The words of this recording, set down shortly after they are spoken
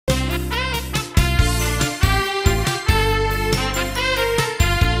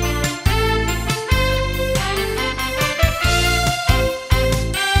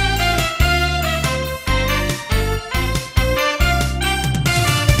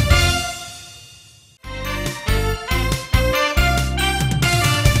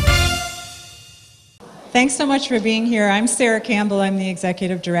Thanks so much for being here. I'm Sarah Campbell. I'm the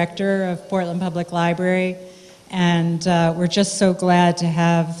Executive Director of Portland Public Library, and we're just so glad to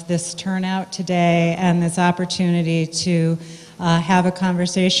have this turnout today and this opportunity to have a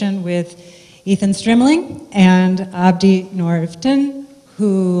conversation with Iftin Strimling and Abdi Iftin,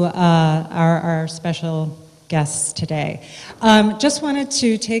 who are our special guests today. Just wanted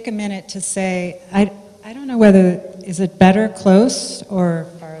to take a minute to say, I don't know whether, is it better close or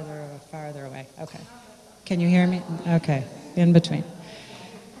farther away? Okay. Can you hear me? Okay, in between.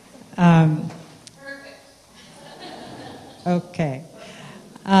 Okay.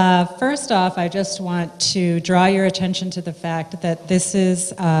 First off, I just want to draw your attention to the fact that this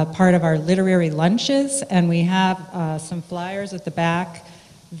is part of our literary lunches, and we have some flyers at the back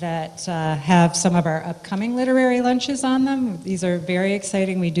that have some of our upcoming literary lunches on them. These are very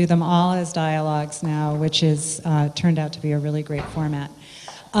exciting. We do them all as dialogues now, which is turned out to be a really great format.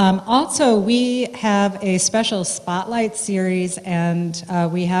 Also, we have a special spotlight series, and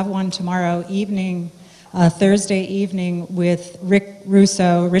we have one tomorrow evening, Thursday evening, with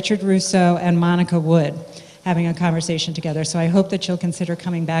Richard Russo, and Monica Wood having a conversation together. So I hope that you'll consider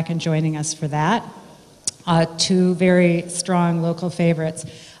coming back and joining us for that. Two very strong local favorites.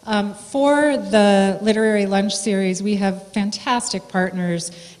 For the Literary Lunch Series, we have fantastic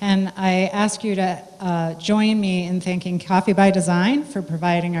partners, and I ask you to join me in thanking Coffee by Design for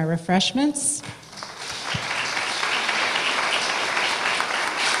providing our refreshments.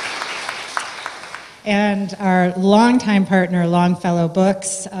 And our longtime partner, Longfellow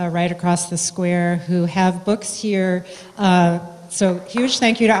Books, right across the square, who have books here. So huge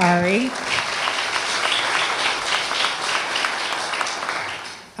thank you to Ari.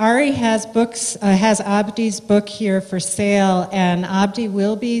 Ari has books, has Abdi's book here for sale, and Abdi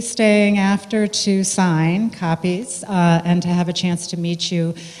will be staying after to sign copies and to have a chance to meet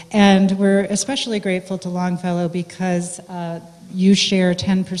you. And we're especially grateful to Longfellow because you share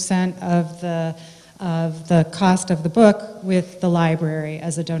 10% of the cost of the book with the library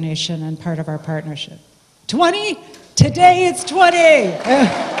as a donation and part of our partnership. 20? Today it's 20!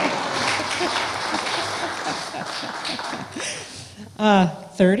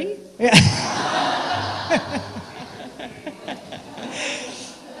 30?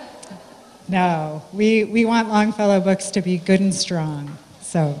 No, we want Longfellow Books to be good and strong.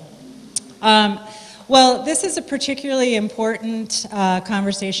 So, well, this is a particularly important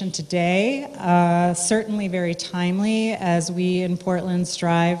conversation today, certainly very timely as we in Portland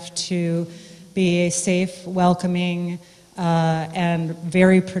strive to be a safe, welcoming, and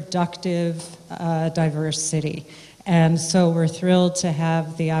very productive, diverse city. And so we're thrilled to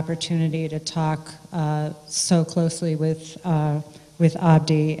have the opportunity to talk so closely with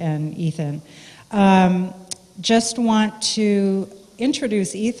Abdi and Iftin. Just want to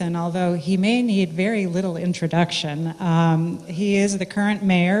introduce Iftin, although he may need very little introduction. He is the current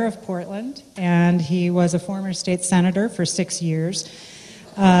mayor of Portland, and he was a former state senator for 6 years.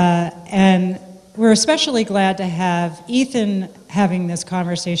 And we're especially glad to have Iftin having this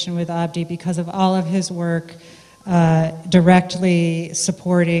conversation with Abdi because of all of his work directly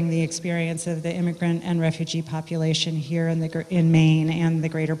supporting the experience of the immigrant and refugee population here in Maine and the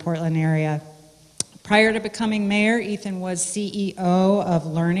greater Portland area. Prior to becoming mayor, Iftin was CEO of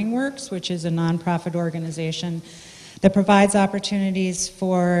Learning Works, which is a nonprofit organization that provides opportunities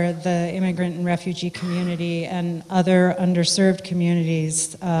for the immigrant and refugee community and other underserved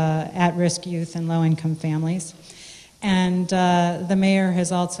communities, at-risk youth and low-income families. And the mayor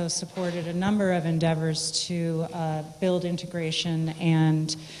has also supported a number of endeavors to build integration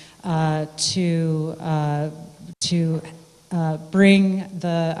and to bring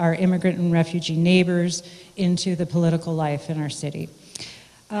our immigrant and refugee neighbors into the political life in our city.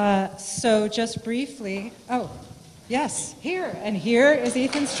 So just briefly, oh, yes, here, and here is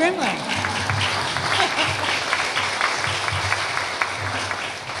Iftin Strimling.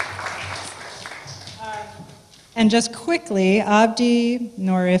 And just quickly, Abdi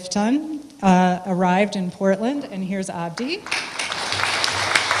Iftin arrived in Portland, and here's Abdi.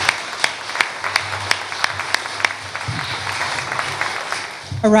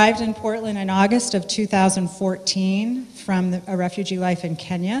 Arrived in Portland in August of 2014 from a refugee life in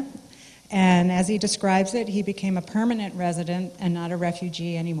Kenya. And as he describes it, he became a permanent resident and not a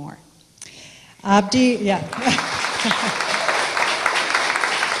refugee anymore. Abdi, yeah.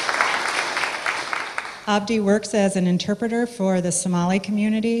 Abdi works as an interpreter for the Somali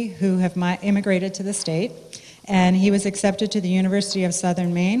community who have immigrated to the state, and he was accepted to the University of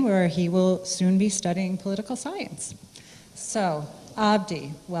Southern Maine, where he will soon be studying political science. So,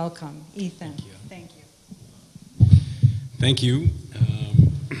 Abdi, welcome. Iftin, thank you. Thank you.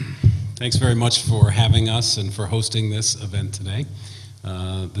 Thanks very much for having us and for hosting this event today.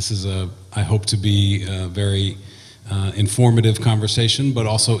 This is I hope to be a very informative conversation, but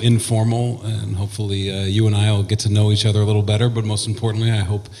also informal, and hopefully you and I will get to know each other a little better, but most importantly, I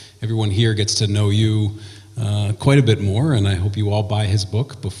hope everyone here gets to know you quite a bit more, and I hope you all buy his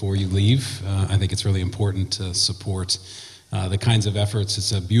book before you leave. I think it's really important to support the kinds of efforts.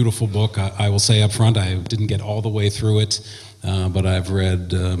 It's a beautiful book. I will say up front, I didn't get all the way through it, but I've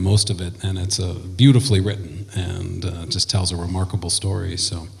read most of it, and it's beautifully written and just tells a remarkable story.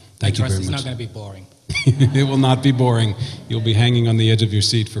 So thank you very much. It's not going to be boring. It will not be boring. You'll be hanging on the edge of your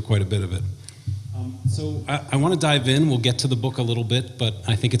seat for quite a bit of it. So I want to dive in. We'll get to the book a little bit, but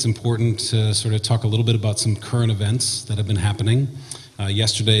I think it's important to sort of talk a little bit about some current events that have been happening.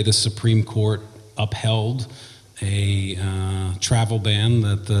 Yesterday, the Supreme Court upheld a travel ban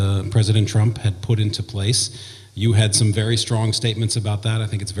that President Trump had put into place. You had some very strong statements about that. I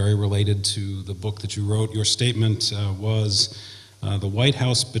think it's very related to the book that you wrote. Your statement was, "The White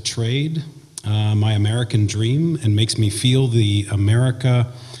House betrayed my American dream and makes me feel that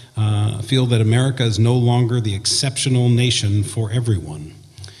America is no longer the exceptional nation for everyone."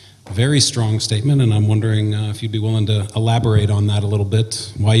 Very strong statement, and I'm wondering if you'd be willing to elaborate on that a little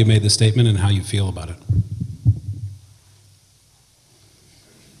bit, why you made the statement and how you feel about it.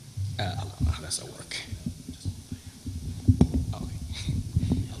 How does that work? Okay,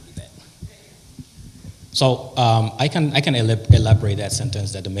 I'll do that. So I can elaborate that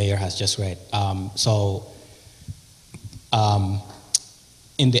sentence that the mayor has just read.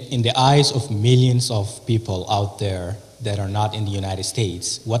 In the eyes of millions of people out there that are not in the United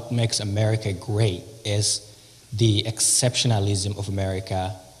States, what makes America great is the exceptionalism of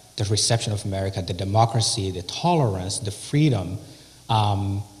America, the reception of America, the democracy, the tolerance, the freedom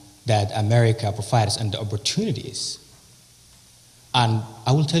that America provides, and the opportunities. And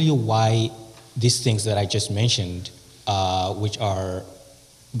I will tell you why these things that I just mentioned, which are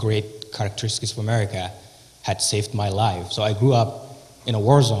great characteristics of America, had saved my life. So I grew up in a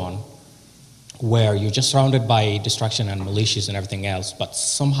war zone where you're just surrounded by destruction and militias and everything else, but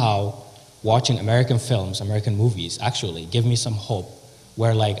somehow watching American films, American movies, actually gave me some hope,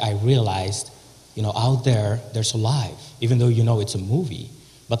 where like I realized, out there's a life, even though it's a movie,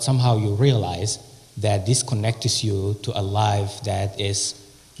 but somehow you realize that this connects you to a life that is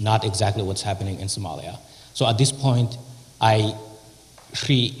not exactly what's happening in Somalia. So at this point, I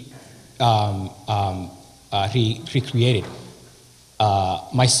recreated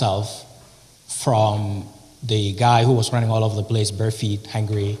myself from the guy who was running all over the place, bare feet,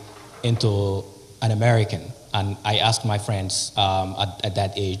 hungry, into an American. And I asked my friends at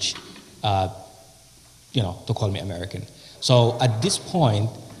that age, to call me American. So at this point,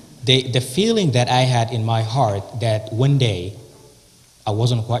 the feeling that I had in my heart that one day, I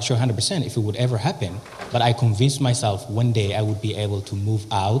wasn't quite sure 100% if it would ever happen, but I convinced myself one day I would be able to move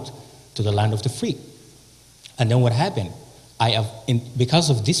out to the land of the free. And then what happened? Because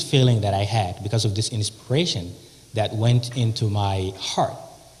of this feeling that I had, because of this inspiration that went into my heart,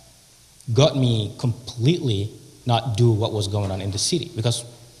 got me completely not do what was going on in the city. Because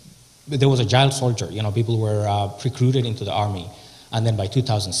there was a child soldier, people were recruited into the army. And then by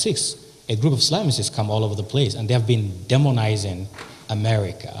 2006, a group of Islamists come all over the place, and they have been demonizing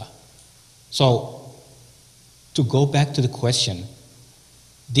America. So to go back to the question,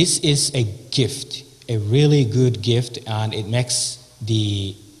 this is a gift, a really good gift, and it makes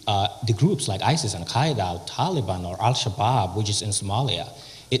the groups like ISIS and Al-Qaeda, Taliban, or Al-Shabaab, which is in Somalia,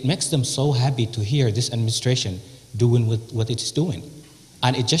 it makes them so happy to hear this administration doing what it's doing.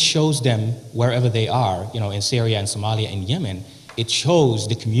 And it just shows them wherever they are, in Syria and Somalia and Yemen, it shows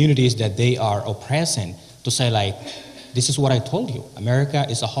the communities that they are oppressing to say like, this is what I told you, America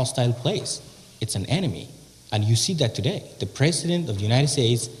is a hostile place, it's an enemy. And you see that today. The President of the United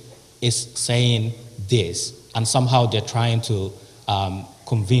States is saying this, and somehow they're trying to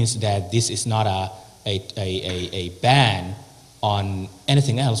convince that this is not a ban on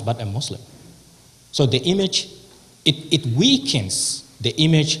anything else but a Muslim. So the image, it weakens the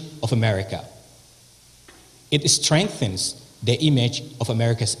image of America. It strengthens the image of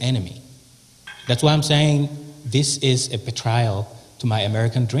America's enemy. That's why I'm saying this is a betrayal to my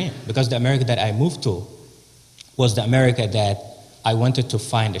American dream, because the America that I moved to was the America that I wanted to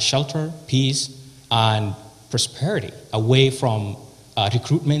find a shelter, peace, and prosperity away from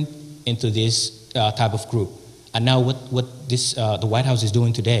recruitment into this type of group. And now what the White House is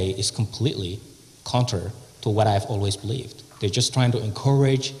doing today is completely counter to what I've always believed. They're just trying to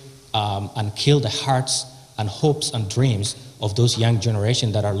encourage and kill the hearts and hopes and dreams of those young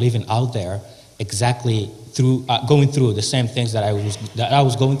generation that are living out there exactly through going through the same things that I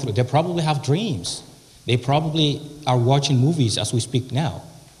was going through. They probably have dreams. They probably are watching movies as we speak now.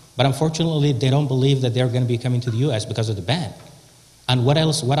 But unfortunately, they don't believe that they're going to be coming to the U.S. because of the ban. And what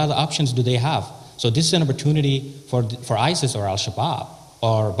else? What other options do they have? So this is an opportunity for ISIS or Al-Shabaab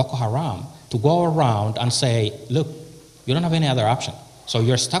or Boko Haram to go around and say, look, you don't have any other option. So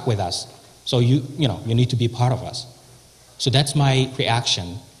you're stuck with us. So you need to be part of us. So that's my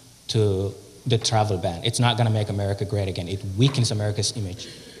reaction to the travel ban. It's not going to make America great again. It weakens America's image.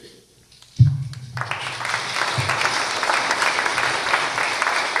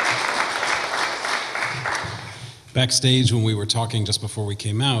 Backstage, when we were talking just before we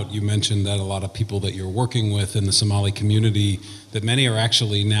came out, you mentioned that a lot of people that you're working with in the Somali community, that many are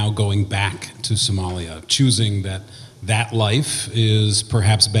actually now going back to Somalia, choosing that life is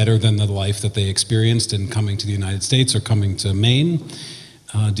perhaps better than the life that they experienced in coming to the United States or coming to Maine.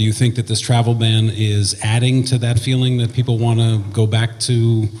 Do you think that this travel ban is adding to that feeling that people want to go back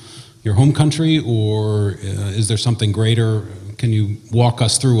to your home country, or is there something greater? Can you walk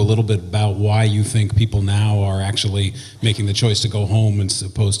us through a little bit about why you think people now are actually making the choice to go home as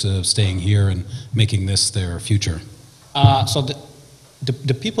opposed to staying here and making this their future? So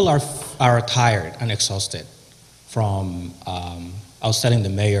the people are tired and exhausted from, I was telling the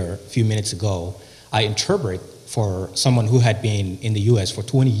mayor a few minutes ago, I interpret for someone who had been in the US for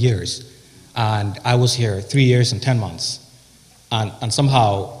 20 years, and I was here 3 years and 10 months. And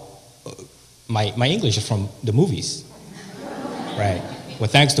somehow, my English is from the movies. Right. Well,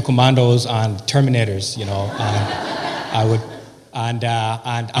 thanks to Commandos and Terminators, I would, and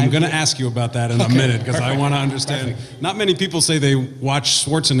I'm going to ask you about that in a minute because I want to understand. Perfect. Not many people say they watch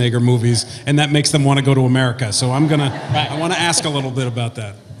Schwarzenegger movies and that makes them want to go to America. So I want to ask a little bit about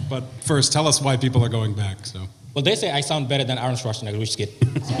that. But first, tell us why people are going back. So. Well, they say I sound better than Arnold Schwarzenegger, which is good.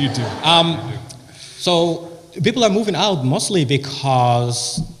 You do. So people are moving out mostly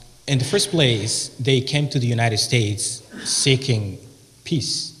because, in the first place, they came to the United States seeking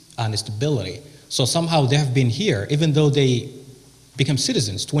peace and stability. So somehow they have been here, even though they become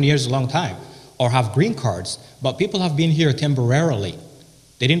citizens. 20 years is a long time, or have green cards, but people have been here temporarily.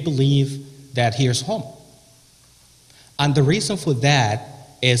 They didn't believe that here's home. And the reason for that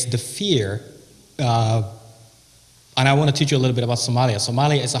is the fear, and I want to teach you a little bit about Somalia.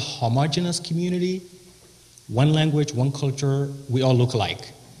 Somalia is a homogeneous community, one language, one culture, we all look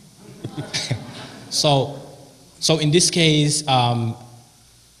alike. So in this case,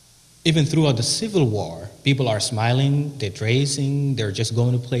 even throughout the Civil War, people are smiling, they're racing, they're just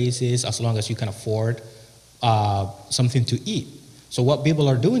going to places as long as you can afford something to eat. So what people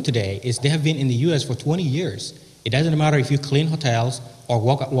are doing today is they have been in the US for 20 years. It doesn't matter if you clean hotels or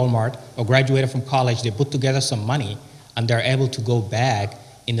work at Walmart or graduated from college, they put together some money and they're able to go back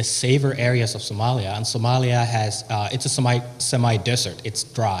in the safer areas of Somalia. And Somalia has, it's a semi-desert, it's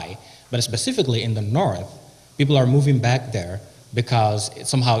dry. But specifically in the north, people are moving back there because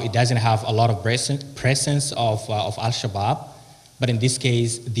somehow it doesn't have a lot of presence of Al-Shabaab. But in this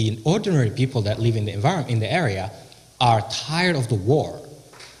case, the ordinary people that live in the environment, in the area, are tired of the war.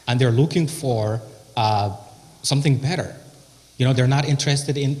 And they're looking for something better. They're not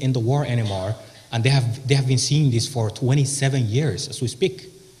interested in the war anymore. And they have been seeing this for 27 years as we speak.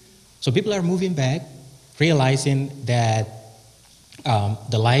 So people are moving back, realizing that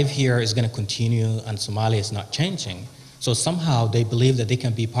the life here is going to continue and Somalia is not changing. So somehow they believe that they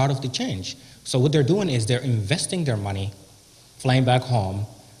can be part of the change. So what they're doing is they're investing their money, flying back home,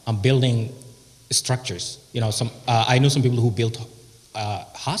 and building structures. I know some people who built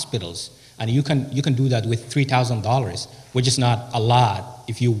hospitals, and you can do that with $3,000, which is not a lot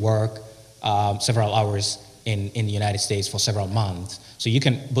if you work several hours in the United States for several months. So you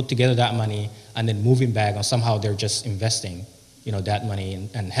can put together that money and then moving back, and somehow they're just investing that money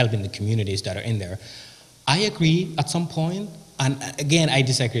and helping the communities that are in there. I agree at some point, and again, I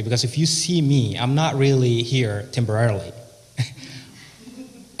disagree, because if you see me, I'm not really here temporarily.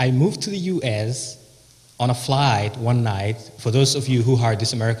 I moved to the US on a flight one night. For those of you who heard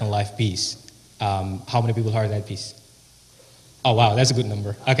This American Life piece, how many people heard that piece? Oh, wow, that's a good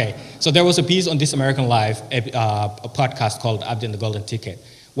number. Okay, so there was a piece on This American Life, a podcast called Abdi and the Golden Ticket.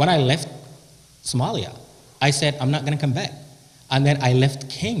 When I left Somalia, I said, I'm not going to come back. And then I left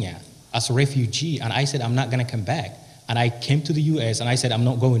Kenya as a refugee, and I said, I'm not going to come back. And I came to the US, and I said, I'm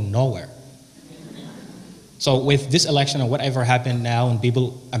not going nowhere. So with this election and whatever happened now, and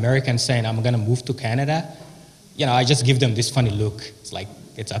Americans saying, I'm going to move to Canada, I just give them this funny look. It's like,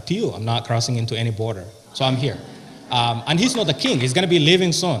 it's up to you. I'm not crossing into any border. So I'm here. And he's not the king. He's going to be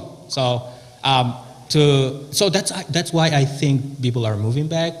leaving soon. So So that's why I think people are moving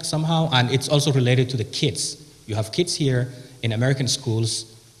back somehow, and it's also related to the kids. You have kids here in American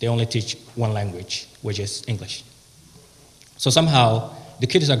schools, they only teach one language, which is English. So somehow the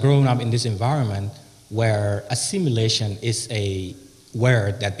kids are growing up in this environment where assimilation is a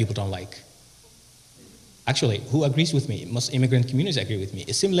word that people don't like. Actually, who agrees with me? Most immigrant communities agree with me.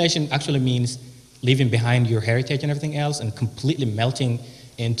 Assimilation actually means leaving behind your heritage and everything else and completely melting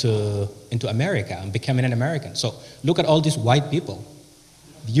into America and becoming an American. So look at all these white people.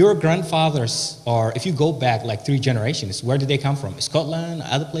 Your grandfathers, or if you go back like 3 generations, where did they come from? Scotland,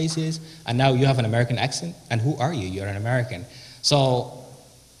 other places, and now you have an American accent, and who are you? You're an American. So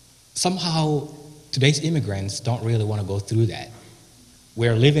somehow today's immigrants don't really want to go through that.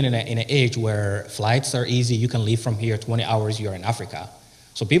 We're living in an age where flights are easy. You can leave from here 20 hours, you're in Africa.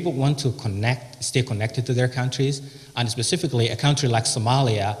 So people want to stay connected to their countries, and specifically a country like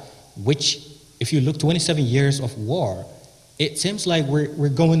Somalia, which if you look 27 years of war, it seems like we're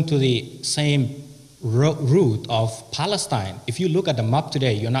going to the same route of Palestine. If you look at the map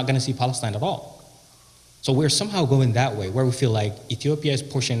today, you're not going to see Palestine at all. So we're somehow going that way, where we feel like Ethiopia is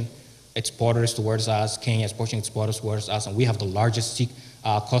pushing its borders towards us, Kenya is pushing its borders towards us, and we have the largest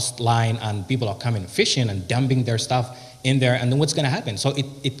coastline, and people are coming fishing and dumping their stuff in there, and then what's going to happen? So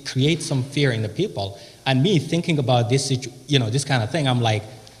it creates some fear in the people. And me thinking about this, this kind of thing, I'm like,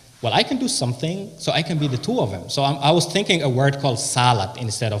 well, I can do something, so I can be the two of them. So I was thinking a word called salad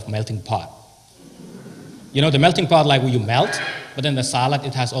instead of melting pot. You know, the melting pot, like when you melt, but then the salad,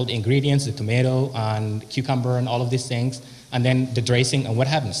 it has all the ingredients, the tomato and cucumber and all of these things, and then the dressing, and what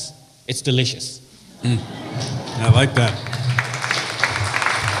happens? It's delicious. I like that.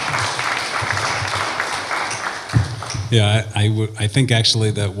 Yeah, I think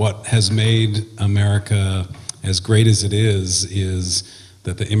actually that what has made America as great as it is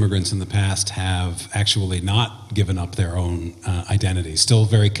that the immigrants in the past have actually not given up their own identity, still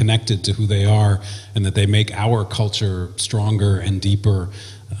very connected to who they are, and that they make our culture stronger and deeper.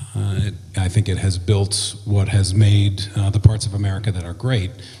 I think it has built what has made the parts of America that are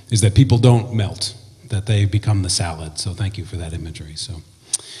great, is that people don't melt, that they become the salad. So thank you for that imagery.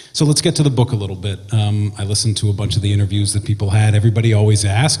 So let's get to the book a little bit. I listened to a bunch of the interviews that people had. Everybody always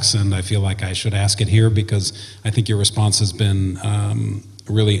asks, and I feel like I should ask it here because I think your response has been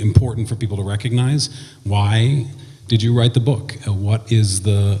really important for people to recognize. Why did you write the book? What is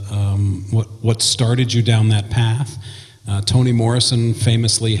what started you down that path? Toni Morrison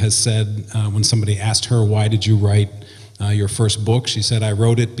famously has said, when somebody asked her, why did you write your first book? She said, I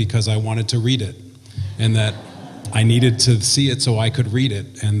wrote it because I wanted to read it, and that I needed to see it so I could read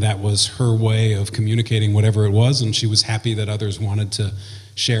it, and that was her way of communicating whatever it was, and she was happy that others wanted to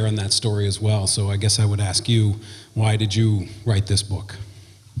share in that story as well. So I guess I would ask you, why did you write this book?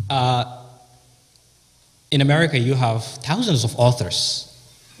 In America, you have thousands of authors.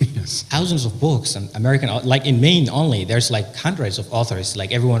 Yes. Thousands of books, and American, like in Maine only, there's like hundreds of authors,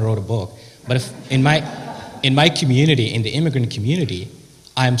 like everyone wrote a book. But if in my community, in the immigrant community,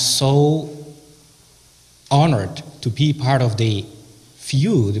 I'm so honored to be part of the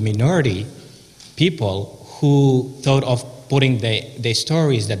minority people who thought of putting the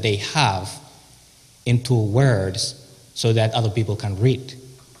stories that they have into words so that other people can read.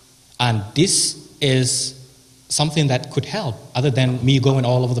 And this is something that could help, other than me going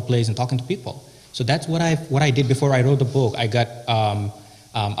all over the place and talking to people. So that's what I did before I wrote the book. I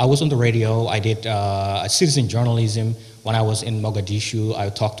was on the radio. I did citizen journalism. When I was in Mogadishu, I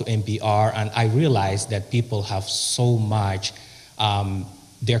talked to NPR, and I realized that people have so much,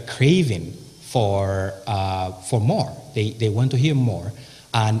 they're craving for more. They want to hear more.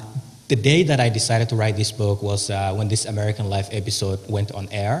 And the day that I decided to write this book was when this American Life episode went on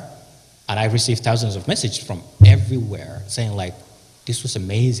air, and I received thousands of messages from everywhere saying like, this was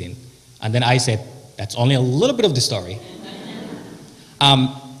amazing. And then I said, that's only a little bit of the story.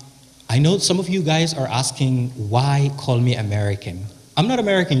 I know some of you guys are asking, why call me American? I'm not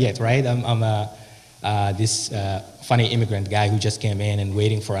American yet, right? I'm this funny immigrant guy who just came in and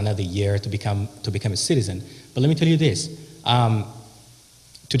waiting for another year to become a citizen. But let me tell you this.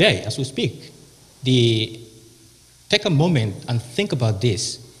 Today, as we speak, take a moment and think about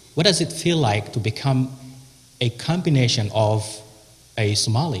this. What does it feel like to become a combination of a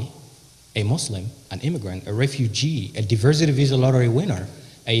Somali, a Muslim, an immigrant, a refugee, a diversity visa lottery winner,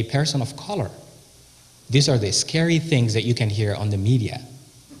 a person of color? These are the scary things that you can hear on the media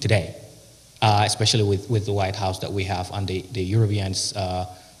today, especially with the White House that we have and the Europeans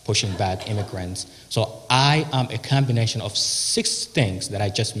pushing back immigrants. So I am a combination of 6 things that I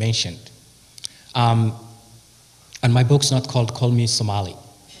just mentioned. And my book's not called Call Me Somali.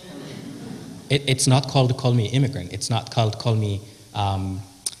 It's not called call me immigrant. It's not called call me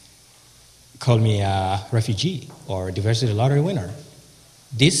refugee or diversity lottery winner.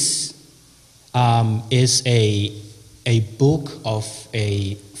 This is a book of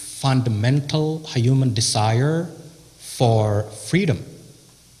a fundamental human desire for freedom,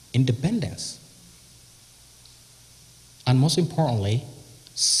 independence, and most importantly,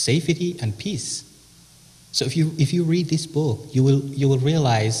 safety and peace. So if you read this book, you will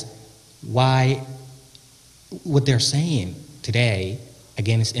realize why what they're saying today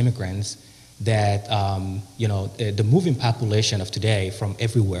against immigrants, that the moving population of today from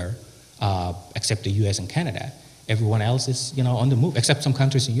everywhere, except the U.S. and Canada, everyone else is on the move, except some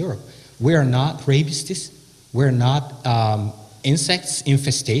countries in Europe. We are not rapists. We're not insects,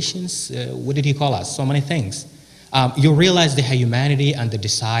 infestations. What did he call us? So many things. You realize the humanity and the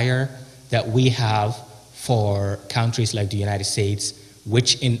desire that we have for countries like the United States,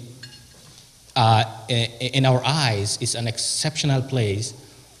 which in our eyes is an exceptional place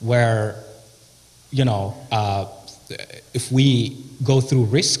where, if we go through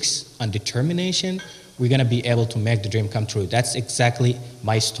risks and determination, we're going to be able to make the dream come true. That's exactly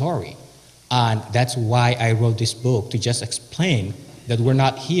my story. And that's why I wrote this book, to just explain that we're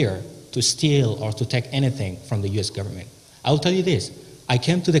not here to steal or to take anything from the U.S. government. I'll tell you this. I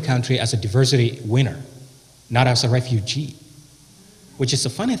came to the country as a diversity winner, not as a refugee, which is a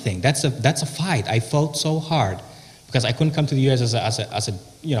funny thing. That's a fight. I fought so hard because I couldn't come to the U.S.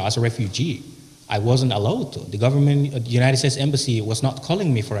 as a refugee. I wasn't allowed to. The government, the United States Embassy was not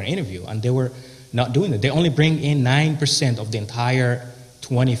calling me for an interview, and they were not doing it. They only bring in 9% of the entire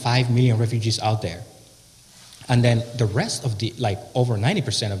 25 million refugees out there. And then the rest of over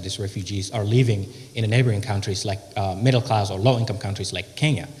 90% of these refugees are living in the neighboring countries like middle class or low income countries like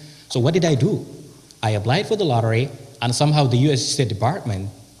Kenya. So what did I do? I applied for the lottery, and somehow the U.S. State Department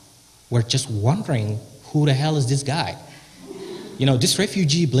were just wondering, who the hell is this guy? This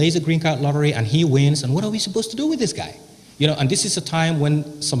refugee plays a green card lottery and he wins, and what are we supposed to do with this guy? And this is a time when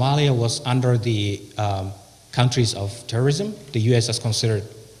Somalia was under the countries of terrorism. The U.S. has considered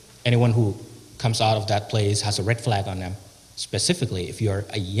anyone who comes out of that place has a red flag on them. Specifically, if you're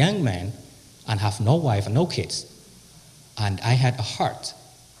a young man and have no wife and no kids. And I had a heart,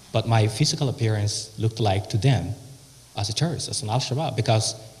 but my physical appearance looked like to them as a terrorist, as an Al-Shabaab.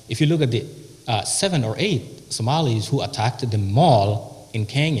 Because if you look at the 7 or 8 Somalis who attacked the mall in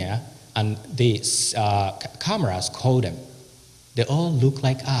Kenya, and the cameras caught them, they all look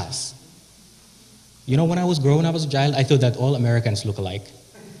like us. When I was growing up as a child, I thought that all Americans look alike.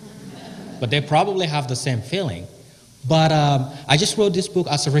 But they probably have the same feeling. But I just wrote this book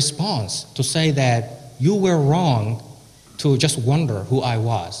as a response to say that you were wrong to just wonder who I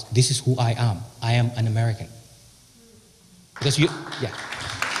was. This is who I am. I am an American. Because yeah.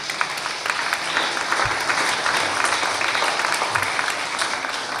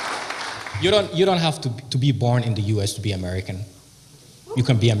 You don't have to be born in the U.S. to be American. You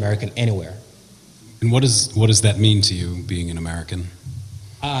can be American anywhere. And what does that mean to you, being an American?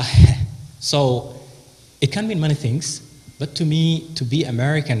 So it can mean many things, but to me, to be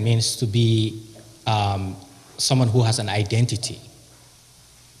American means to be someone who has an identity.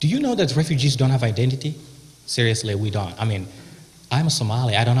 Do you know that refugees don't have identity? Seriously, we don't. I mean, I'm a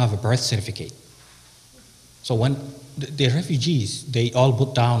Somali. I don't have a birth certificate. So when the refugees, they all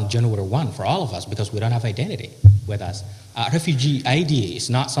put down January 1 for all of us because we don't have identity with us. Refugee ID is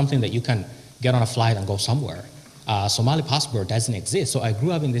not something that you can get on a flight and go somewhere. Somali passport doesn't exist. So I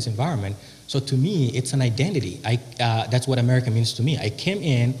grew up in this environment. So to me, it's an identity. That's what America means to me. I came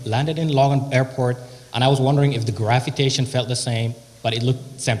in, landed in Logan Airport, and I was wondering if the gravitation felt the same, but it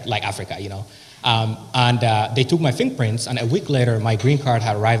looked like Africa, And they took my fingerprints, and a week later, my green card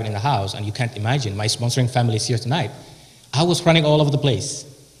had arrived in the house, and you can't imagine, my sponsoring family is here tonight. I was running all over the place.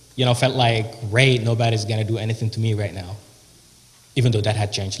 Felt like, great, nobody's gonna do anything to me right now. Even though that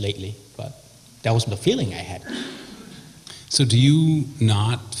had changed lately, but that was the feeling I had. So do you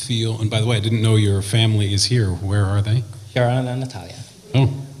not feel, and by the way, I didn't know your family is here. Where are they? Sharon and Natalia. Oh,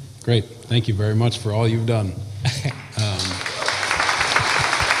 great. Thank you very much for all you've done.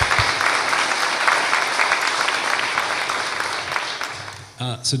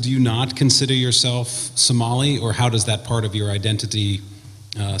 So do you not consider yourself Somali, or how does that part of your identity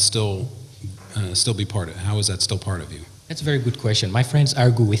still be part of it? How is that still part of you? That's a very good question. My friends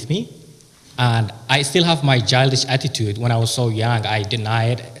argue with me, and I still have my childish attitude. When I was so young, I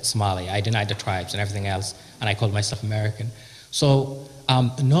denied Somali, I denied the tribes and everything else, and I called myself American. So,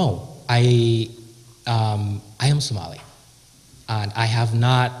 no, I am Somali, and I have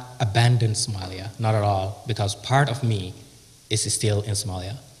not abandoned Somalia, not at all, because part of me is still in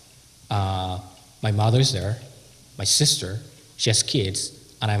Somalia. My mother's there, my sister, she has kids,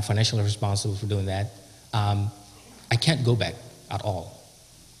 and I'm financially responsible for doing that. I can't go back at all.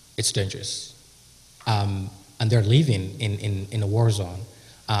 It's dangerous. And they're living in a war zone.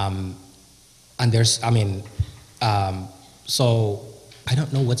 And there's, so I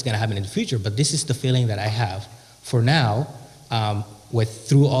don't know what's going to happen in the future, but this is the feeling that I have. For now,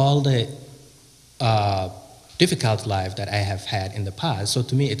 through all the difficult life that I have had in the past, so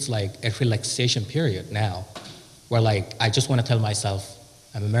to me it's like a relaxation period now, where like I just want to tell myself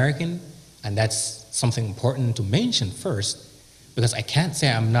I'm American, and that's something important to mention first, because I can't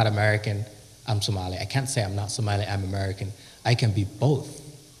say I'm not American, I'm Somali. I can't say I'm not Somali, I'm American. I can be both.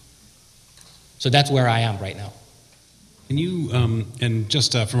 So that's where I am right now. Can you, and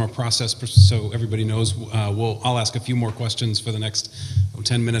just from a process, so everybody knows, I'll ask a few more questions for the next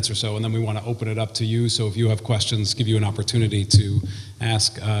 10 minutes or so, and then we want to open it up to you. So if you have questions, give you an opportunity to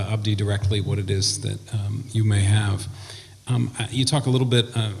ask Abdi directly what it is that you may have. You talk a little bit,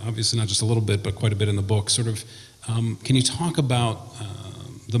 obviously not just a little bit, but quite a bit in the book, sort of, can you talk about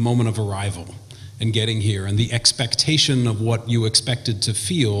the moment of arrival and getting here and the expectation of what you expected to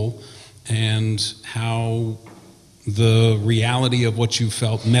feel and how the reality of what you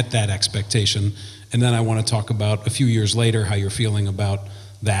felt met that expectation? And then I want to talk about a few years later how you're feeling about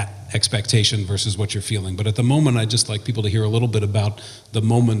that expectation versus what you're feeling. But at the moment, I'd just like people to hear a little bit about the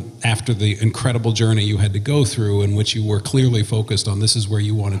moment after the incredible journey you had to go through, in which you were clearly focused on this is where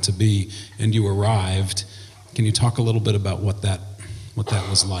you wanted to be, and you arrived. Can you talk a little bit about what that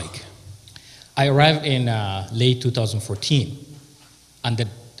was like? I arrived in late 2014, and it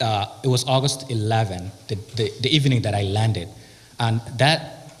was August 11, the evening that I landed. And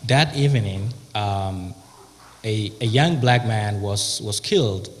that evening, a young black man was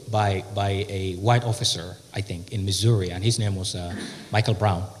killed by a white officer, I think, in Missouri, and his name was Michael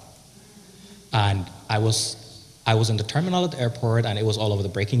Brown. And I was in the terminal at the airport, and it was all over the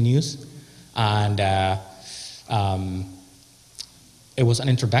breaking news. And it was an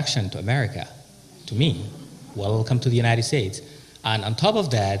introduction to America, to me. Welcome to the United States. And on top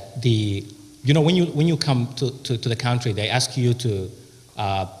of that, when you come to the country, they ask you to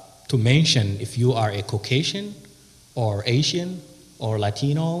mention if you are a Caucasian or Asian or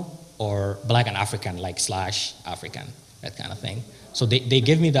Latino or black and African, like / African, that kind of thing. So they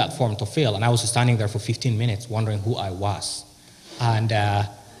gave me that form to fill, and I was standing there for 15 minutes wondering who I was. And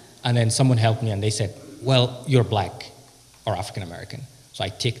then someone helped me, and they said, well, you're black or African American. So I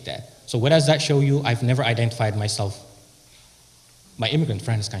ticked that. So what does that show you? I've never identified myself. My immigrant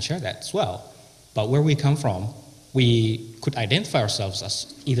friends can share that as well. But where we come from, we could identify ourselves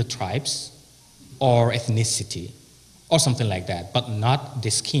as either tribes or ethnicity or something like that, but not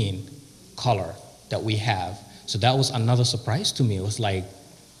the skin color that we have. So that was another surprise to me. It was like,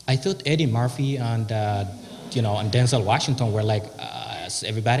 I thought Eddie Murphy and Denzel Washington were like as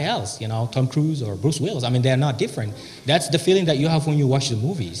everybody else, Tom Cruise or Bruce Willis. I mean, they're not different. That's the feeling that you have when you watch the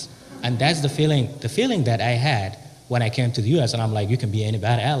movies. And that's the feeling that I had when I came to the U.S., and I'm like, you can be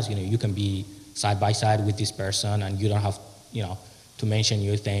anybody else. You can be side by side with this person, and you don't have, to mention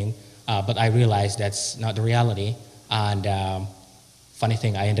your thing. But I realized that's not the reality. And funny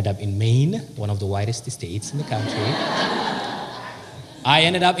thing, I ended up in Maine, one of the whitest states in the country. I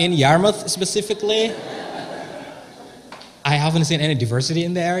ended up in Yarmouth specifically. I haven't seen any diversity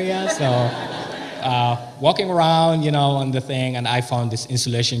in the area, so walking around, on the thing, and I found this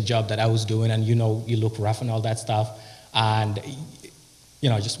installation job that I was doing, and you look rough and all that stuff, and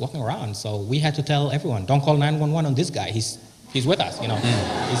just walking around. So we had to tell everyone, don't call 911 on this guy. He's with us,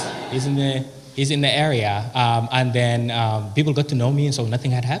 he's in the area, and then people got to know me, and so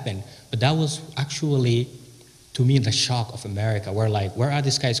nothing had happened. But that was actually, to me, the shock of America. We're like, where are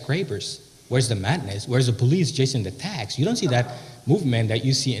the skyscrapers? Where's the madness? Where's the police chasing the tax? You don't see that movement that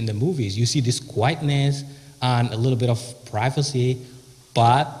you see in the movies. You see this quietness and a little bit of privacy,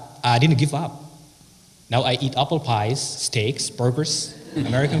 but I didn't give up. Now I eat apple pies, steaks, burgers,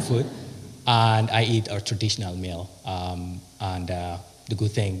 American food, and I eat a traditional meal. And the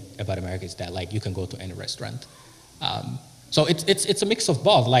good thing about America is that you can go to any restaurant. So it's a mix of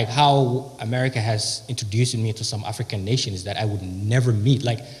both, like how America has introduced me to some African nations that I would never meet.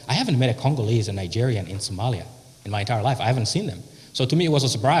 Like, I haven't met a Congolese or Nigerian in Somalia in my entire life. I haven't seen them. So to me, it was a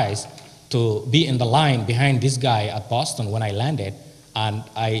surprise to be in the line behind this guy at Boston when I landed, and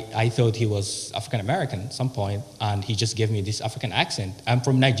I thought he was African American at some point, and he just gave me this African accent. I'm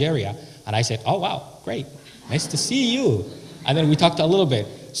from Nigeria, and I said, oh wow, great, nice to see you. And then we talked a little bit.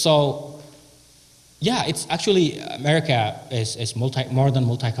 So yeah, it's actually, America is more than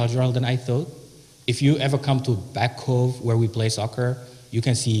multicultural than I thought. If you ever come to Back Cove where we play soccer, you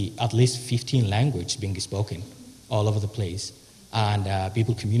can see at least 15 languages being spoken all over the place. And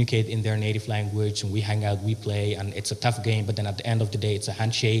people communicate in their native language, and we hang out, we play, and it's a tough game, but then at the end of the day, it's a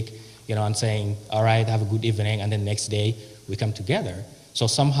handshake, you know, and saying, all right, have a good evening, and then next day, we come together. So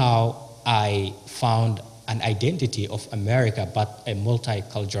somehow, I found an identity of America, but a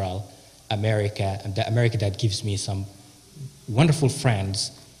multicultural America, and the America that gives me some wonderful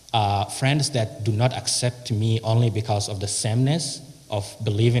friends, friends that do not accept me only because of the sameness of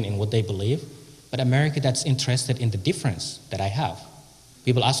believing in what they believe, but America that's interested in the difference that I have.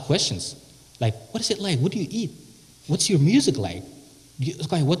 People ask questions like, what is it like? What do you eat? What's your music like?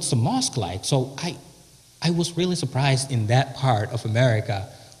 What's the mosque like? So I was really surprised in that part of America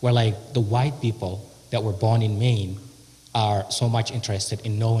where like the white people that were born in Maine are so much interested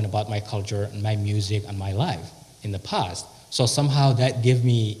in knowing about my culture and my music and my life in the past. So somehow that gave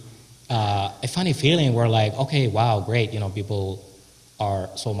me a funny feeling where like, okay, wow, great, you know, people are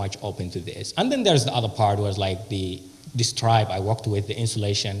so much open to this. And then there's the other part where it's like this tribe I worked with, the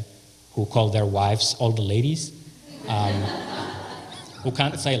installation, who call their wives all the ladies, who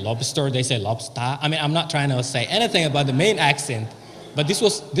can't say lobster, they say lobster. I mean, I'm not trying to say anything about the Maine accent, but this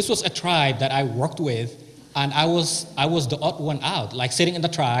was a tribe that I worked with, and I was the odd one out, like sitting in the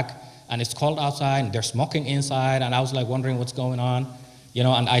truck, and it's cold outside, and they're smoking inside, and I was like wondering what's going on, you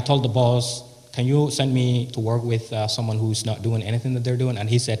know, and I told the boss, can you send me to work with someone who's not doing anything that they're doing? And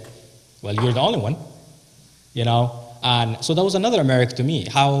he said, well, you're the only one, you know? And so that was another America to me,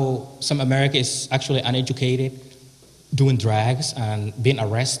 how some America is actually uneducated, doing drugs and being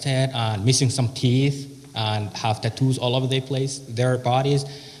arrested and missing some teeth and have tattoos all over their bodies.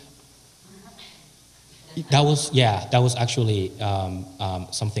 That was actually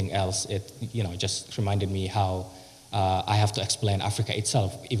something else. It, you know, just reminded me how I have to explain Africa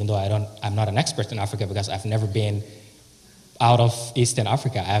itself, even though I'm not an expert in Africa because I've never been out of Eastern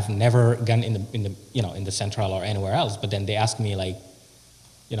Africa. I've never gone in the Central or anywhere else. But then they ask me like,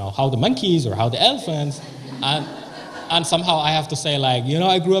 you know, how the monkeys or how the elephants, and somehow I have to say like, you know,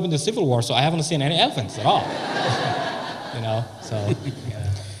 I grew up in the Civil War, so I haven't seen any elephants at all. You know, so. Yeah.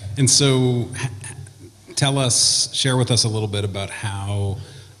 And so, share with us a little bit about how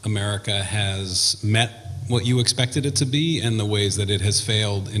America has met what you expected it to be and the ways that it has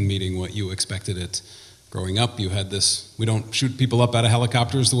failed in meeting what you expected it. Growing up, you had this, we don't shoot people up out of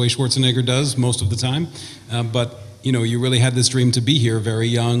helicopters the way Schwarzenegger does most of the time, but you know, you really had this dream to be here, very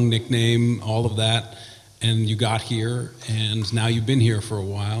young, nickname, all of that, and you got here, and now you've been here for a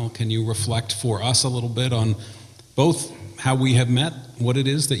while. Can you reflect for us a little bit on both how we have met, what it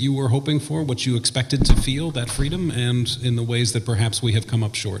is that you were hoping for, what you expected to feel, that freedom, and in the ways that perhaps we have come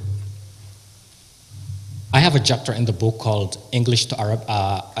up short? I have a chapter in the book called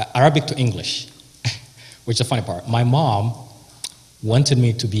Arabic to English, which is a funny part. My mom wanted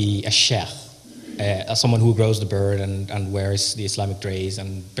me to be a sheikh, someone who grows the beard and wears the Islamic dress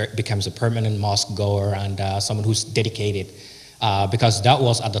and becomes a permanent mosque goer and someone who's dedicated, because that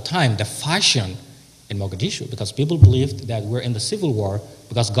was at the time the fashion in Mogadishu, because people believed that we're in the civil war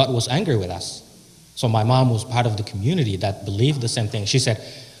because God was angry with us. So my mom was part of the community that believed the same thing. She said,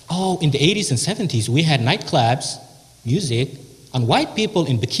 oh, in the 80s and 70s, we had nightclubs, music, and white people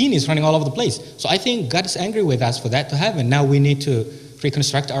in bikinis running all over the place. So I think God is angry with us for that to happen. Now we need to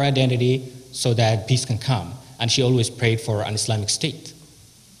reconstruct our identity so that peace can come. And she always prayed for an Islamic state,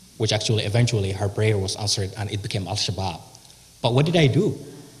 which actually eventually her prayer was answered and it became Al-Shabaab. But what did I do?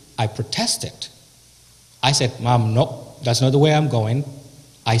 I protested. I said, Mom, no, that's not the way I'm going.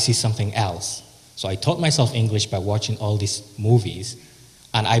 I see something else. So I taught myself English by watching all these movies.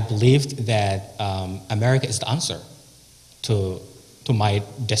 And I believed that America is the answer to my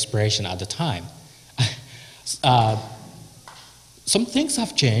desperation at the time. Some things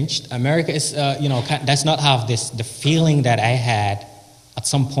have changed. America is, does not have the feeling that I had at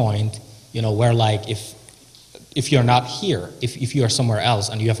some point, you know, where like if you're not here, if you are somewhere else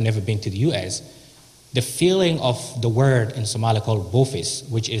and you have never been to the U.S., the feeling of the word in Somali called bofis,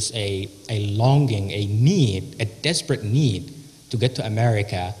 which is a longing, a need, a desperate need to get to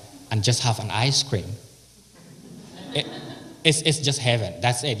America and just have an ice cream. It's just heaven.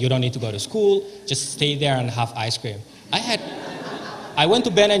 That's it. You don't need to go to school. Just stay there and have ice cream. I went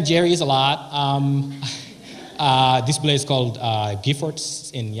to Ben and Jerry's a lot. This place called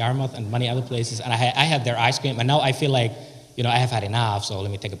Giffords in Yarmouth and many other places, and I had their ice cream. And now I feel like, you know, I have had enough. So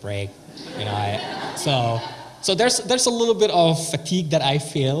let me take a break. You know, so there's a little bit of fatigue that I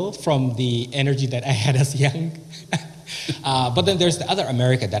feel from the energy that I had as young. But then there's the other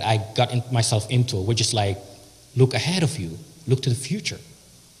America that I got myself into, which is like, look ahead of you, look to the future.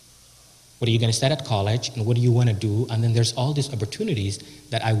 What are you going to study at college? And what do you want to do? And then there's all these opportunities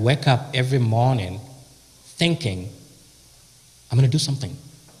that I wake up every morning thinking, I'm going to do something.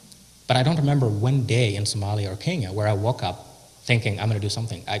 But I don't remember one day in Somalia or Kenya where I woke up thinking, I'm going to do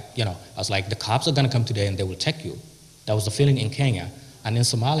something. I was like, the cops are going to come today and they will take you. That was the feeling in Kenya. And in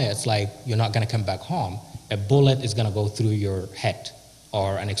Somalia, it's like, you're not going to come back home. A bullet is going to go through your head,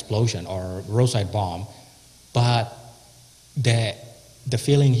 or an explosion, or a roadside bomb. But the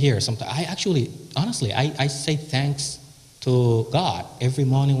feeling here, sometimes, I actually, honestly, I say thanks to God every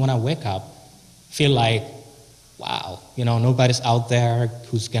morning when I wake up, feel like, wow, nobody's out there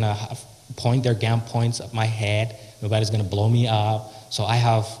who's going to point their gun points at my head. Nobody's going to blow me up. So I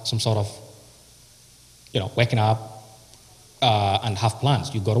have some sort of, waking up and have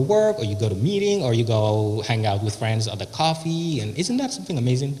plans. You go to work, or you go to meeting, or you go hang out with friends at the coffee. And isn't that something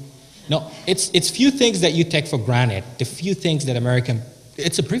amazing? No, it's few things that you take for granted. The few things that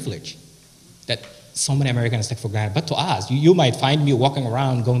it's a privilege that so many Americans take for granted. But to us, you might find me walking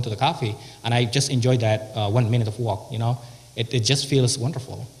around, going to the coffee, and I just enjoy that 1 minute of walk, It just feels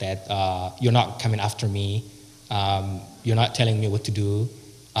wonderful that you're not coming after me, you're not telling me what to do,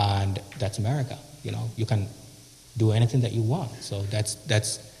 and that's America. You can do anything that you want. So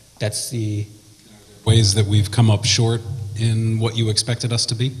that's the ways that we've come up short in what you expected us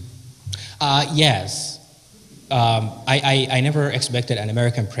to be. Yes, I never expected an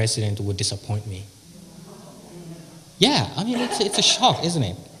American president would disappoint me. Yeah, I mean it's a shock, isn't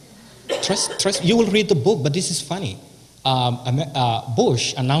it? Trust. You will read the book, but this is funny.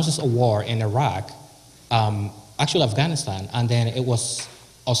 Bush announces a war in Iraq, actually Afghanistan, and then it was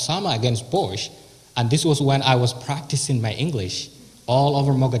Osama against Bush, and this was when I was practicing my English all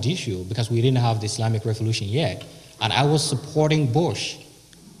over Mogadishu because we didn't have the Islamic Revolution yet, and I was supporting Bush.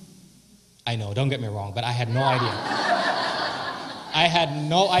 I know, don't get me wrong, but I had no idea. I had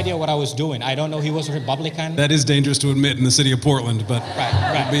no idea what I was doing. I don't know he was a Republican. That is dangerous to admit in the city of Portland, but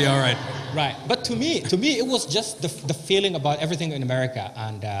right. It'll be all right. Right, but to me, it was just the feeling about everything in America,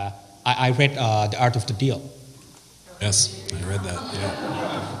 and I read The Art of the Deal. Yes, I read that.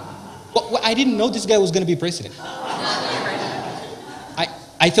 Yeah. Well, I didn't know this guy was going to be president.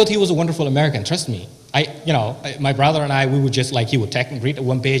 I thought he was a wonderful American. Trust me. My brother and I, we would just he would read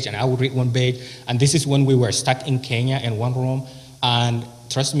one page, and I would read one page, and this is when we were stuck in Kenya in one room, and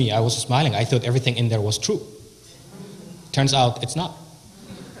trust me, I was smiling. I thought everything in there was true. Turns out it's not.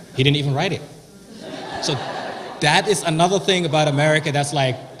 He didn't even write it. So that is another thing about America that's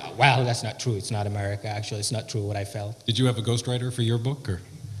like, well, that's not true. It's not America. Actually, it's not true what I felt. Did you have a ghostwriter for your book? Or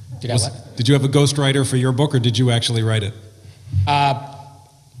Did I what? Did you have a ghostwriter for your book, or did you actually write it?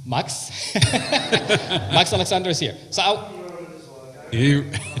 Max? Max Alexander is here. So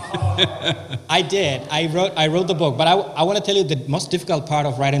I did. I wrote the book, but I want to tell you the most difficult part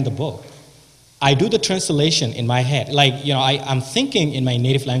of writing the book. I do the translation in my head. I'm thinking in my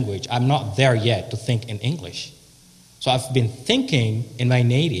native language. I'm not there yet to think in English. So I've been thinking in my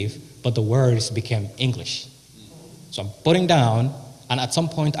native, but the words became English. So I'm putting down, and at some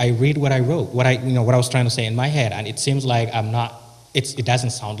point I read what I wrote, what I was trying to say in my head, and it seems like it doesn't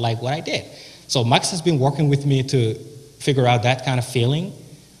sound like what I did. So Max has been working with me to figure out that kind of feeling,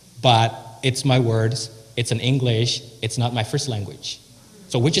 but it's my words, it's in English, it's not my first language.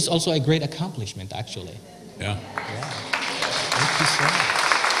 So, which is also a great accomplishment, actually. Yeah. Thank you so much.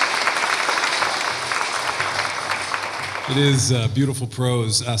 It is beautiful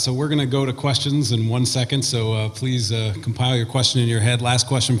prose. So we're going to go to questions in 1 second. So please compile your question in your head. Last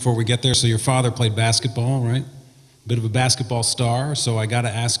question before we get there. So your father played basketball, right? Bit of a basketball star. So I got to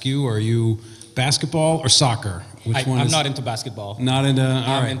ask you: are you basketball or soccer? I'm not into basketball. Not into.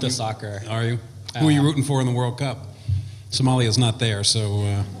 I'm into soccer. Are you? Who are you rooting for in the World Cup? Somalia's not there,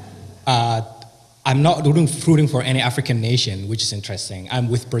 so... I'm not rooting for any African nation, which is interesting. I'm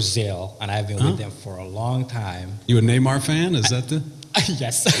with Brazil, and I've been with them for a long time. You a Neymar fan? Is that the...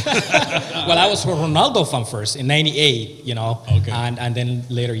 Yes. Well, I was a Ronaldo fan first in '98, Okay. and then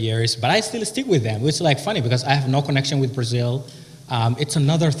later years. But I still stick with them, which is funny because I have no connection with Brazil. It's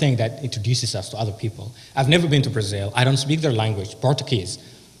another thing that introduces us to other people. I've never been to Brazil. I don't speak their language, Portuguese.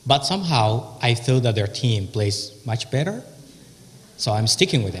 But somehow, I feel that their team plays much better, so I'm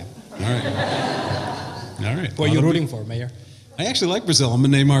sticking with them. All right. Who are you rooting for, Mayor? I actually like Brazil. I'm a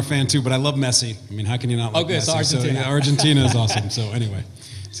Neymar fan too, but I love Messi. I mean, how can you not like Messi? So Argentina. Argentina is awesome. So anyway,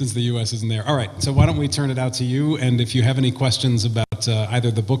 since the U.S. isn't there. All right, so why don't we turn it out to you, and if you have any questions about either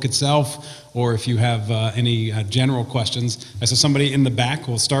the book itself or if you have any general questions. I saw somebody in the back.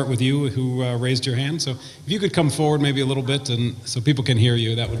 We'll start with you who raised your hand. So if you could come forward maybe a little bit and so people can hear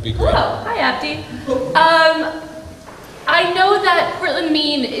you, that would be great. Hello. Hi, Abdi. I know that Portland,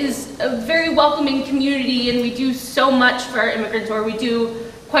 Maine is a very welcoming community and we do so much for our immigrants, or we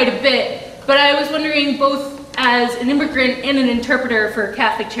do quite a bit, but I was wondering, both as an immigrant and an interpreter for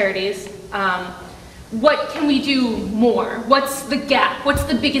Catholic Charities, what can we do more? What's the gap? What's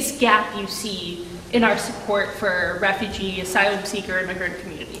the biggest gap you see in our support for refugee, asylum seeker, immigrant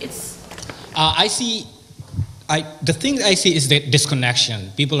communities? The thing I see is the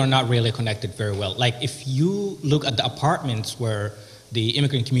disconnection. People are not really connected very well. Like if you look at the apartments where the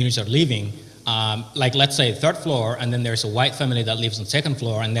immigrant communities are living, like let's say third floor, and then there's a white family that lives on second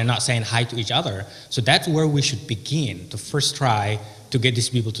floor, and they're not saying hi to each other. So that's where we should begin to first try to get these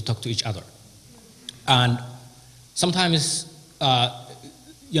people to talk to each other. And sometimes, when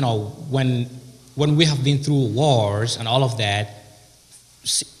we have been through wars and all of that,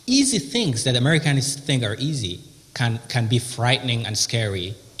 easy things that Americans think are easy can be frightening and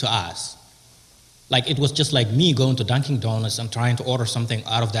scary to us. Like it was just like me going to Dunkin' Donuts and trying to order something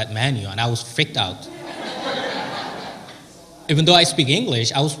out of that menu, and I was freaked out. Even though I speak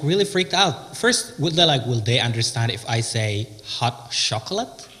English, I was really freaked out. First, will they understand if I say hot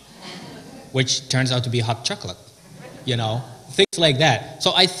chocolate? Which turns out to be hot chocolate, things like that.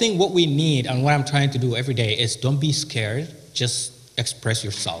 So I think what we need, and what I'm trying to do every day, is don't be scared, just express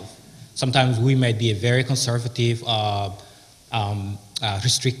yourself. Sometimes we might be a very conservative,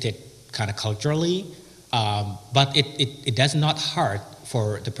 restricted kind of culturally, but it does not hurt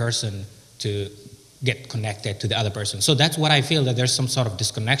for the person to get connected to the other person. So that's what I feel, that there's some sort of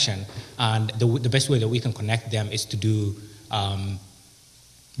disconnection, and the best way that we can connect them is to do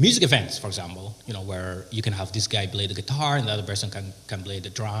music events, for example, where you can have this guy play the guitar and the other person can play the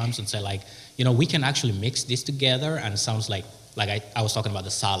drums, and say we can actually mix this together, and it sounds like I was talking about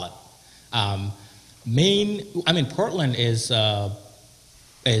the salad. Portland is a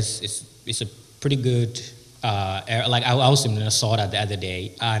pretty good area. Like I was in Minnesota the other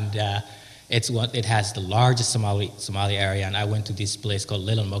day, and it has the largest Somali area, and I went to this place called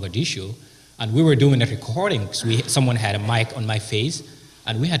Little Mogadishu, and we were doing a recording because someone had a mic on my face,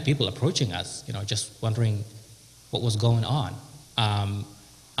 and we had people approaching us, just wondering what was going on.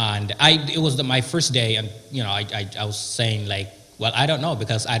 And it was my first day, and I was saying well, I don't know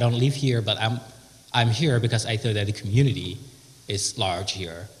because I don't live here, but I'm here because I thought that the community is large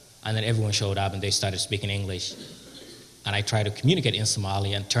here. And then everyone showed up and they started speaking English. And I tried to communicate in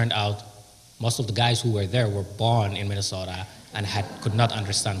Somali, and turned out most of the guys who were there were born in Minnesota and could not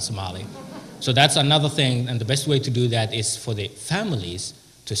understand Somali. So that's another thing, and the best way to do that is for the families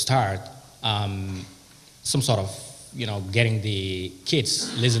to start some sort of, getting the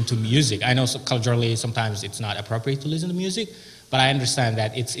kids listen to music. I know culturally sometimes it's not appropriate to listen to music, but I understand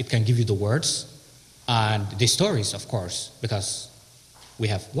that it can give you the words and the stories, of course, because we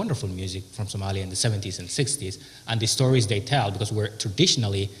have wonderful music from Somalia in the 70s and 60s, and the stories they tell, because we're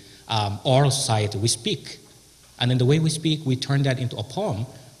traditionally oral society, we speak. And then the way we speak, we turn that into a poem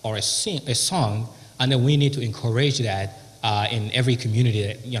or a song, and then we need to encourage that in every community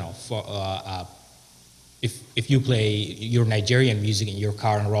that, if you play your Nigerian music in your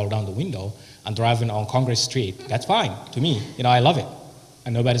car and roll down the window and driving on Congress Street, that's fine to me. I love it,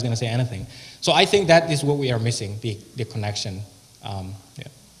 and nobody's going to say anything. So I think that is what we are missing, the connection. Yeah.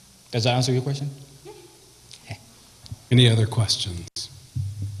 Does that answer your question? Yeah. Any other questions?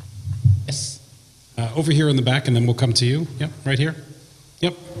 Yes. Over here in the back, and then we'll come to you. Yep, right here.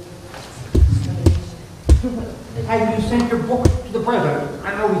 Yep. Have you sent your book to the president?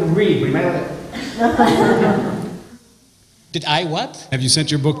 I know we can read, but you might have Did I what? Have you sent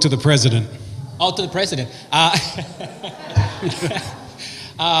your book to the president? Oh, to the president.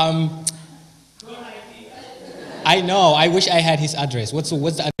 I know. I wish I had his address. What's the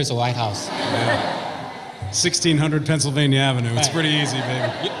address of White House? 1600 Pennsylvania Avenue. It's pretty easy,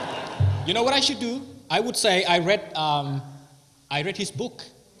 baby. You know what I should do? I would say I read his book,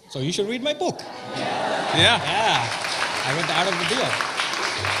 so you should read my book. Yeah. I read The Art of the Deal.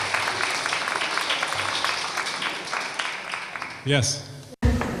 Yes.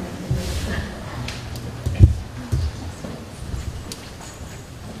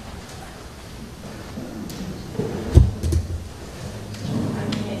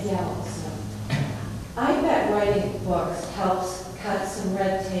 I bet writing books helps cut some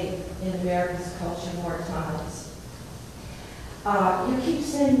red tape in America's culture more times. You keep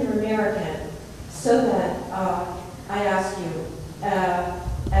saying you're American, so that I ask you, as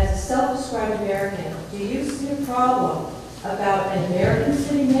a self-described American, do you see a problem about an American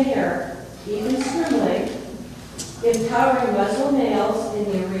city mayor, even Strimling, empowering Muslim males in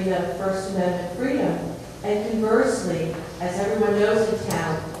the arena of First Amendment freedom, and conversely, as everyone knows in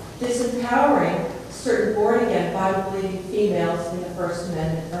town, disempowering certain born-again, Bible-believing females in the First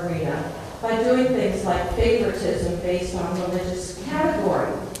Amendment arena by doing things like favoritism based on religious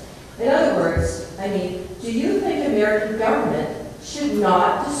category. In other words, do you think American government should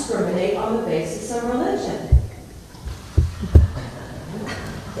not discriminate on the basis of religion?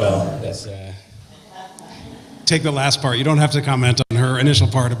 Well, that's... Take the last part. You don't have to comment on her initial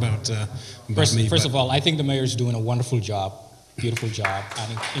part about me. First of all, I think the mayor is doing a wonderful job, beautiful job,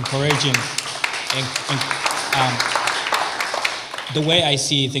 and encouraging. The way I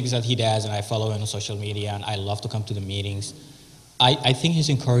see things that he does, and I follow him on social media, and I love to come to the meetings, I think he's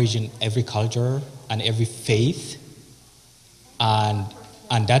encouraging every culture and every faith, and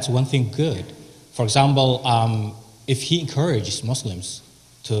that's one thing good. For example, if he encourages Muslims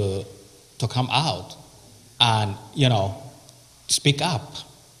to come out and, speak up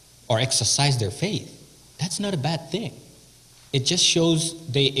or exercise their faith, that's not a bad thing. It just shows,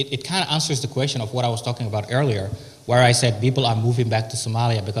 it kind of answers the question of what I was talking about earlier, where I said people are moving back to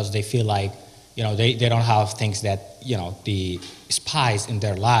Somalia because they feel like, they don't have things that, the spice in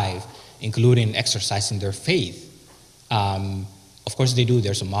their life, including exercising their faith. Of course they do,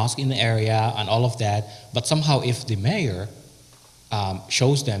 there's a mosque in the area and all of that, but somehow if the mayor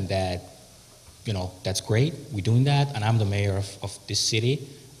shows them that, that's great, we're doing that, and I'm the mayor of this city,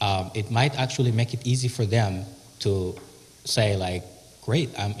 it might actually make it easy for them to say like, great,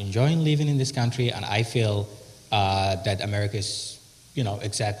 I'm enjoying living in this country, and I feel that America is,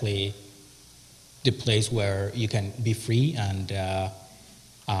 exactly the place where you can be free and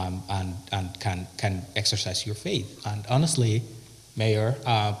can exercise your faith. And honestly, Mayor,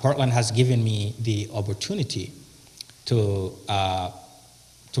 Portland has given me the opportunity to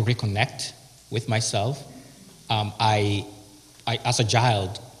reconnect with myself. I as a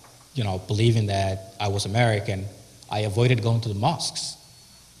child, believing that I was American, I avoided going to the mosques.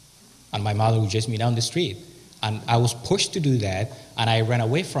 And my mother would chase me down the street. And I was pushed to do that, and I ran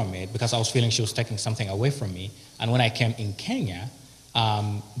away from it because I was feeling she was taking something away from me. And when I came in Kenya,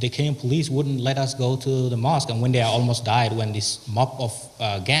 the Kenyan police wouldn't let us go to the mosque. And one day I almost died when this mob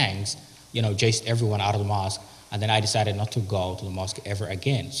of gangs, chased everyone out of the mosque. And then I decided not to go to the mosque ever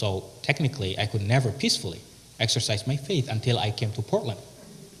again. So technically, I could never peacefully exercise my faith until I came to Portland.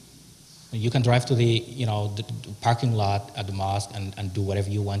 You can drive to the parking lot at the mosque and do whatever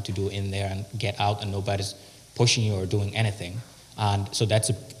you want to do in there and get out, and nobody's pushing you or doing anything. And so that's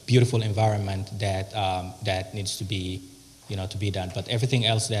a beautiful environment that that needs to be to be done. But everything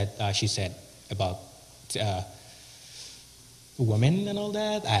else that she said about women and all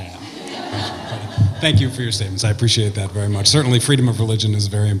that, I don't know. Thank you for your statements. I appreciate that very much. Certainly freedom of religion is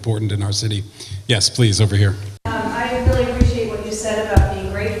very important in our city. Yes, please, over here. I really appreciate what you said about being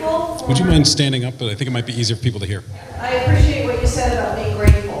grateful. Would you mind standing up? But I think it might be easier for people to hear. I appreciate what you said about being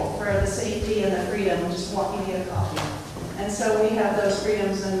grateful for the safety and the freedom of just walking to get a coffee. And so we have those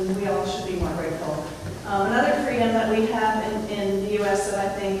freedoms, and we all should be more grateful. Another freedom that we have in the U.S. that I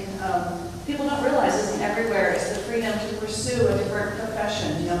think people don't realize isn't everywhere is the freedom to pursue a different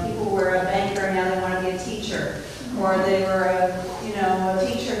profession. People were a banker, now they want to be a teacher. Or they were a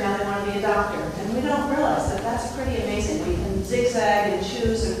teacher, now they want to be a doctor. And we don't realize that that's pretty amazing. We can zigzag and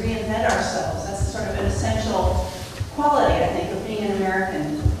choose and reinvent ourselves. That's sort of an essential quality, I think, of being an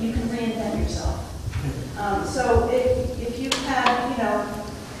American. You can reinvent yourself. So if you've had,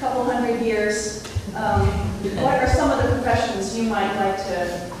 a couple hundred years, what are some of the professions you might like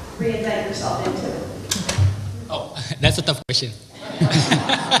to reinvent yourself into? Oh, that's a tough question.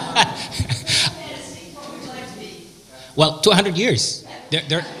 Well, 200 years.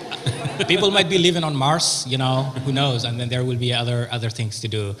 People might be living on Mars, who knows? And then there will be other things to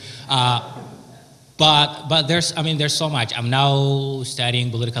do. But there's so much. I'm now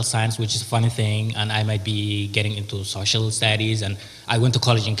studying political science, which is a funny thing, and I might be getting into social studies. And I went to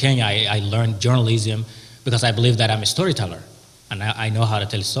college in Kenya. I learned journalism because I believe that I'm a storyteller, and I know how to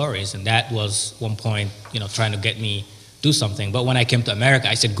tell stories. And that was one point, trying to get me do something. But when I came to America,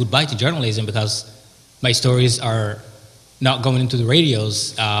 I said goodbye to journalism because my stories are not going into the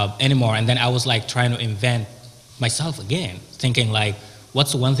radios anymore. And then I was like trying to invent myself again, thinking like,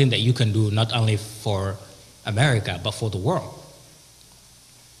 what's the one thing that you can do not only for America, but for the world?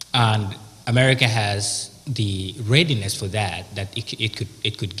 And America has the readiness for that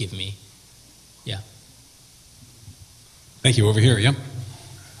it could give me. Yeah. Thank you. Over here, yep.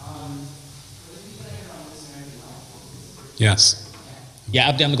 Yes. Yeah,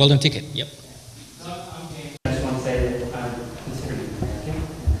 Abdi on the golden ticket, yep. I just want to say that I'm considered American.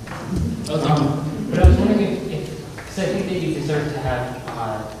 Oh, thank you. But I was wondering because I think that you deserve to have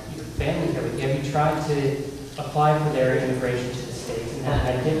your family here with you. Have you tried to apply for their immigration to the States and have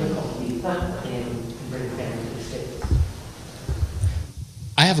had difficulty fun in bringing family to the States?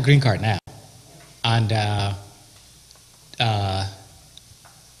 I have a green card now, and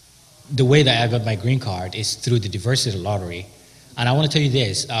the way that I got my green card is through the diversity lottery. And I want to tell you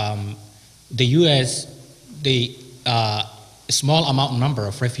this, the U.S., the small number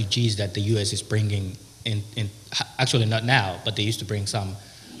of refugees that the U.S. is bringing in, actually not now, but they used to bring some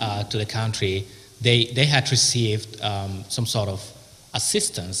to the country, they had received some sort of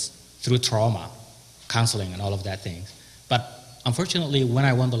assistance through trauma, counseling and all of that things. But unfortunately, when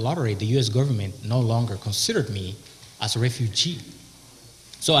I won the lottery, the U.S. government no longer considered me as a refugee.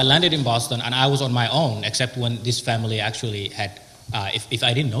 So I landed in Boston, and I was on my own, except when this family actually had, if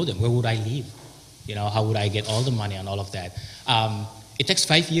I didn't know them, where would I live? You know, how would I get all the money and all of that? It takes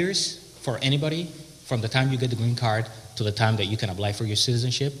 5 years for anybody from the time you get the green card to the time that you can apply for your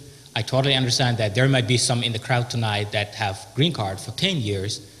citizenship. I totally understand that there might be some in the crowd tonight that have green card for 10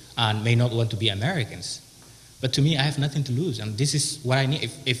 years and may not want to be Americans. But to me, I have nothing to lose, and this is what I need.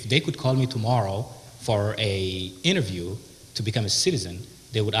 If they could call me tomorrow for an interview to become a citizen,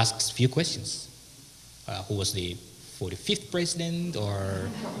 they would ask a few questions. Who was the 45th president, or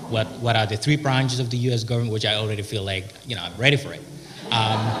what are the 3 branches of the U.S. government, which I already feel like, you know, I'm ready for it.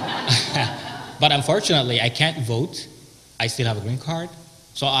 But unfortunately, I can't vote. I still have a green card.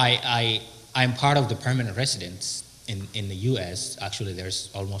 So I'm part of the permanent residents in the U.S. Actually, there's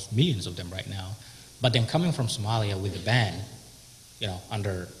almost millions of them right now. But then coming from Somalia with a ban, you know,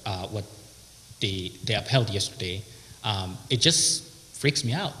 under what they upheld yesterday, it just freaks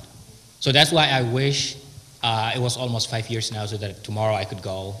me out. So that's why I wish it was almost 5 years now, so that tomorrow I could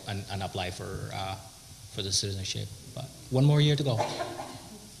go and apply for the citizenship. But 1 more year to go.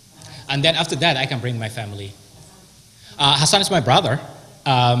 And then after that, I can bring my family. Hassan is my brother.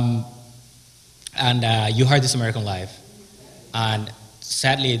 And you heard This American Life. And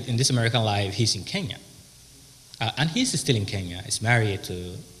sadly, in This American Life, he's in Kenya. And he's still in Kenya. He's married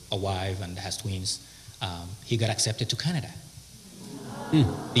to a wife and has twins. He got accepted to Canada.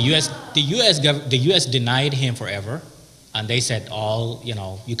 The U.S. denied him forever, and they said,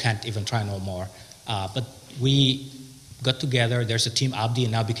 you can't even try no more. But we got together. There's a team Abdi,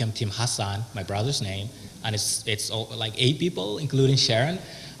 and now became Team Hassan, my brother's name, and it's like 8 people, including Sharon,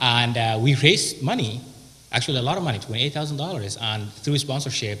 and we raised money, actually a lot of money, $28,000, and through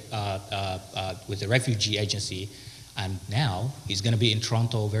sponsorship with the refugee agency, and now he's going to be in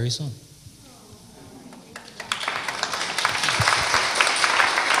Toronto very soon.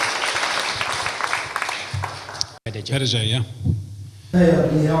 Pedajay, yeah. Hey,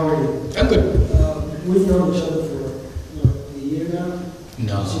 Abdi, how are you? I'm good. We've known each other for a year now?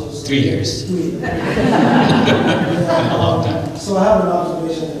 No, 3 years. 3 years. A long time. So I have an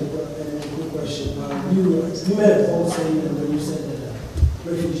observation and a quick question. You made a bold statement when you said that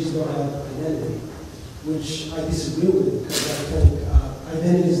refugees don't have identity, which I disagree with, because I think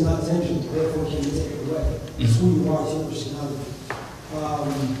identity is not tangible, therefore can be taken away. It's who you are, it's your personality.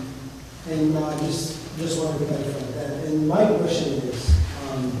 And just wanted to clarify that. And my question is,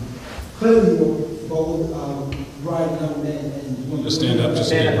 clearly you're bold, bright young men, and Just stand up, just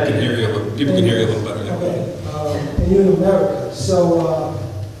so people can hear you. People can hear you a little better. Yeah. Okay, and you're in America. So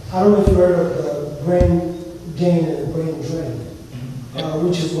I don't know if you heard of the brain gain and brain drain,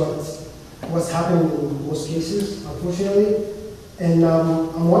 which is what's happening in most cases, unfortunately. And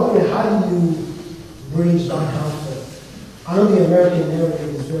I'm wondering, how do you bridge that conflict? I know the American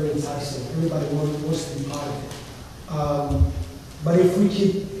narrative is very enticing. Everybody wants to be part of it. But if we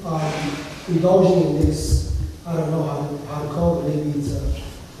keep indulging in this, I don't know how to call it. Maybe it's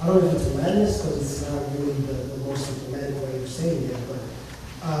I don't know if it's a madness, because it's not really the most diplomatic way of saying it. But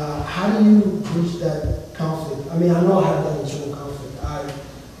how do you bridge that conflict? I mean, I know I have that internal conflict.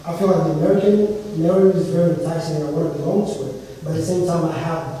 I feel like the American narrative is very enticing, and I want to belong to it. But at the same time, I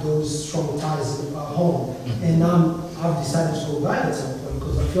have those strong ties at home, and I've decided to go back at some point,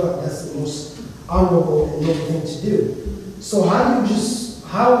 because I feel like that's the most honorable and noble thing to do. So how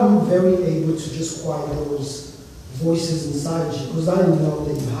are you very able to just quiet those voices inside you? Because I didn't know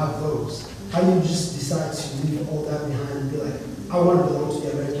that you have those. How do you just decide to leave all that behind and be like, I want to belong to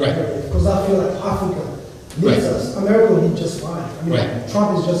the American narrative? Because I feel like Africa needs us. America will be just fine. I mean,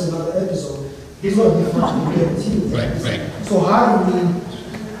 Trump is just another episode. He's going to be fine, guaranteed. So how do we,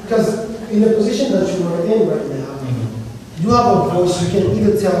 because in the position that you are in right now, you have a voice. You can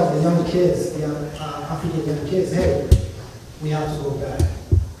either tell the young kids, the African young kids, hey, we have to go back.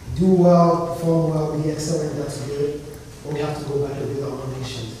 Do well, perform well, be excellent, that's good. But we have to go back and build our own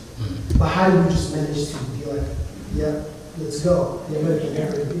nation. But how do you just manage to be like, yeah, let's go? The American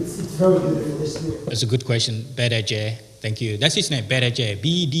narrative, it's very beautiful. Let's do it. That's a good question, Pedajay. Thank you. That's his name, Pedajay,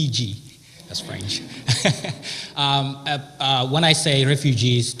 BDG. That's French. When I say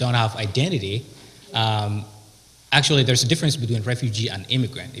refugees don't have identity, actually there's a difference between refugee and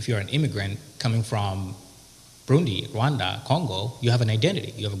immigrant. If you're an immigrant coming from Burundi, Rwanda, Congo, you have an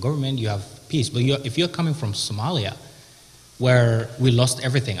identity. You have a government, you have peace. But if you're coming from Somalia, where we lost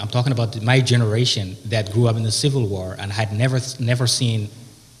everything, I'm talking about my generation that grew up in the Civil War and had never seen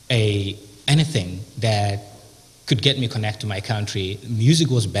anything that could get me connected to my country. Music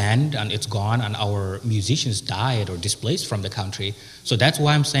was banned and it's gone, and our musicians died or displaced from the country. So that's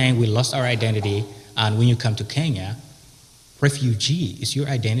why I'm saying we lost our identity. And when you come to Kenya, refugee is your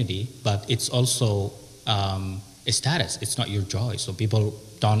identity, but it's also a status. It's not your joy. So people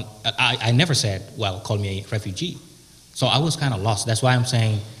don't, I never said, well, call me a refugee. So I was kind of lost. That's why I'm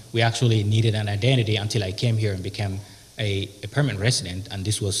saying we actually needed an identity until I came here and became a permanent resident. And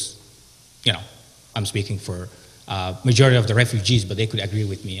this was, I'm speaking for majority of the refugees, but they could agree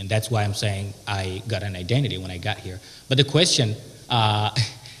with me. And that's why I'm saying I got an identity when I got here. But the question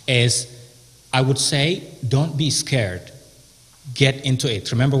is, I would say, don't be scared. Get into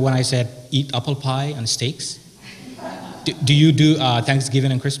it. Remember when I said eat apple pie and steaks? Do you do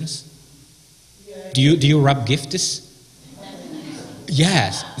Thanksgiving and Christmas? Do you wrap gifts?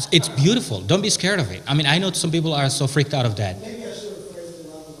 Yes, it's beautiful. Don't be scared of it. I mean, I know some people are so freaked out of that.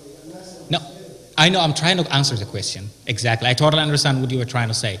 No, I know, I'm trying to answer the question. Exactly. I totally understand what you were trying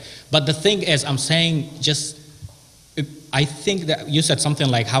to say. But the thing is, I'm saying I think that you said something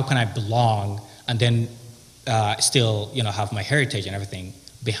like, how can I belong and then still, have my heritage and everything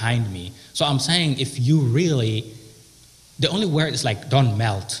behind me. So I'm saying if you really, the only word is like, don't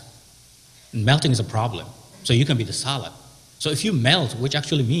melt. Melting is a problem. So you can be the solid. So if you melt, which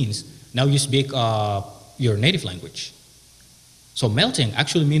actually means now you speak your native language. So melting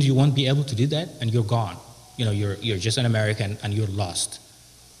actually means you won't be able to do that and you're gone. You're just an American and you're lost.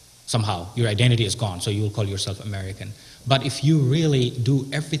 Somehow, your identity is gone, so you will call yourself American. But if you really do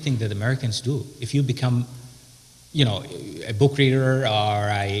everything that Americans do, if you become, a book reader or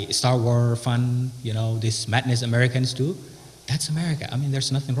a Star Wars fan, this madness Americans do, that's America. I mean,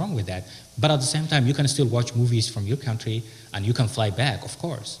 there's nothing wrong with that. But at the same time, you can still watch movies from your country and you can fly back, of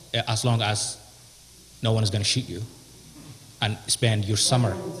course, as long as no one is going to shoot you and spend your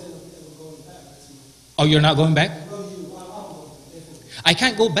summer. Oh, you're not going back? I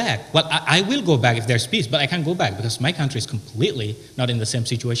can't go back. Well, I will go back if there's peace, but I can't go back because my country is completely not in the same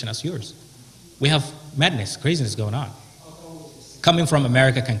situation as yours. We have madness, craziness going on. Coming from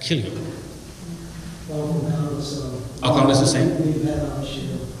America can kill you. Our Congress is the same.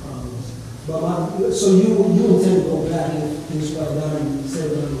 So you intend to go back if things quiet down and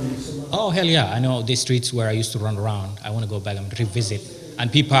settle down in Somalia? Oh, hell yeah. I know the streets where I used to run around. I want to go back and revisit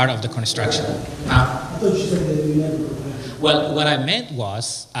and be part of the construction. I thought you said that you never go back. Well, what I meant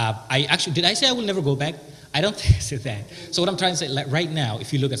was, did I say I will never go back? I don't think I said that. So what I'm trying to say, like right now,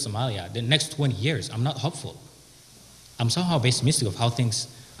 if you look at Somalia, the next 20 years, I'm not hopeful. I'm somehow pessimistic of how things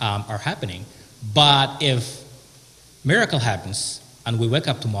are happening. But if miracle happens and we wake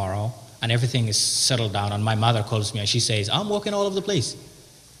up tomorrow and everything is settled down and my mother calls me and she says, I'm walking all over the place,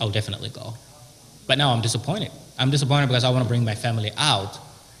 I'll definitely go. But now I'm disappointed. I'm disappointed because I want to bring my family out,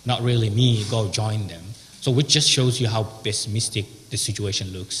 not really me go join them. So which just shows you how pessimistic the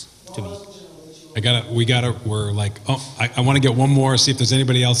situation looks to me. We're like, I want to get one more, see if there's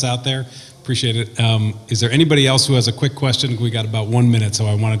anybody else out there. Appreciate it. Is there anybody else who has a quick question? We got about 1 minute, so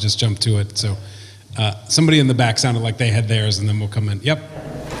I want to just jump to it. So somebody in the back sounded like they had theirs, and then we'll come in. Yep.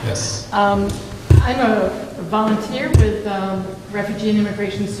 Yes. I'm a volunteer with Refugee and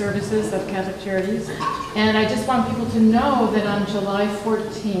Immigration Services of Catholic Charities, and I just want people to know that on July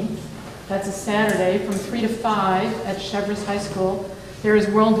 14th, that's a Saturday, from 3 to 5 at Chevres High School, there is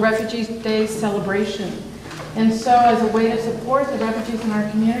World Refugees Day celebration. And so as a way to support the refugees in our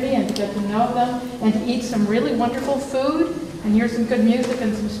community and to get to know them and to eat some really wonderful food and hear some good music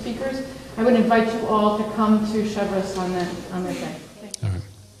and some speakers, I would invite you all to come to Chevres on that day. All right.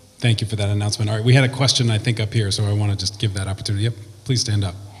 Thank you for that announcement. All right, we had a question, I think, up here, so I want to just give that opportunity. Yep, please stand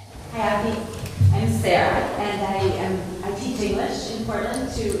up. Hi, Abdi. I'm Sarah, and I teach English in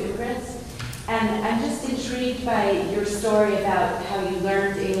Portland to immigrants. And I'm just intrigued by your story about how you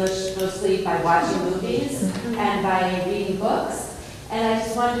learned English mostly by watching movies and by reading books. And I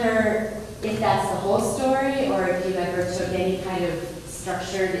just wonder if that's the whole story, or if you ever took any kind of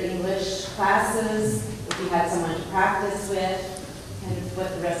structured English classes, if you had someone to practice with, kind of what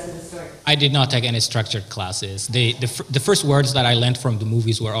the rest of the story. I did not take any structured classes. The first words that I learned from the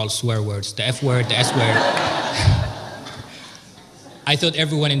movies were all swear words. The F word, the S word. I thought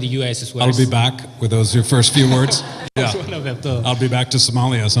everyone in the U.S. is swears. I'll be back with those your first few words. was one of them too. I'll be back to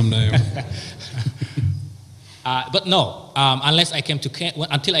Somalia someday. But no, until I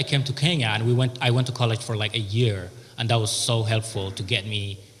came to Kenya, and I went to college for like a year, and that was so helpful to get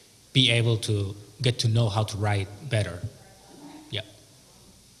me be able to get to know how to write better. Yeah.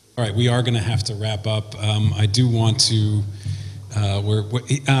 All right, we are going to have to wrap up. I do want to.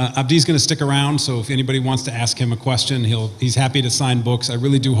 Abdi's going to stick around, so if anybody wants to ask him a question, he's happy to sign books. I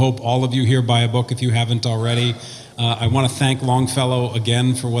really do hope all of you here buy a book if you haven't already. I want to thank Longfellow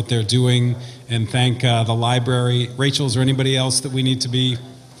again for what they're doing, and thank the library. Rachel, is there anybody else that we need to be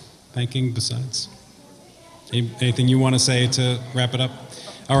thanking besides? Anything you want to say to wrap it up?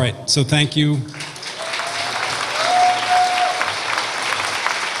 All right, so thank you.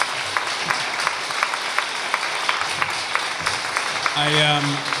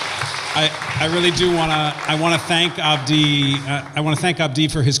 I really do want to thank Abdi. I want to thank Abdi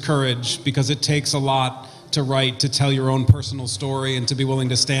for his courage, because it takes a lot to write, to tell your own personal story, and to be willing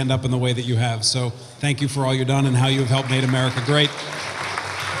to stand up in the way that you have. So thank you for all you've done and how you've helped make America great.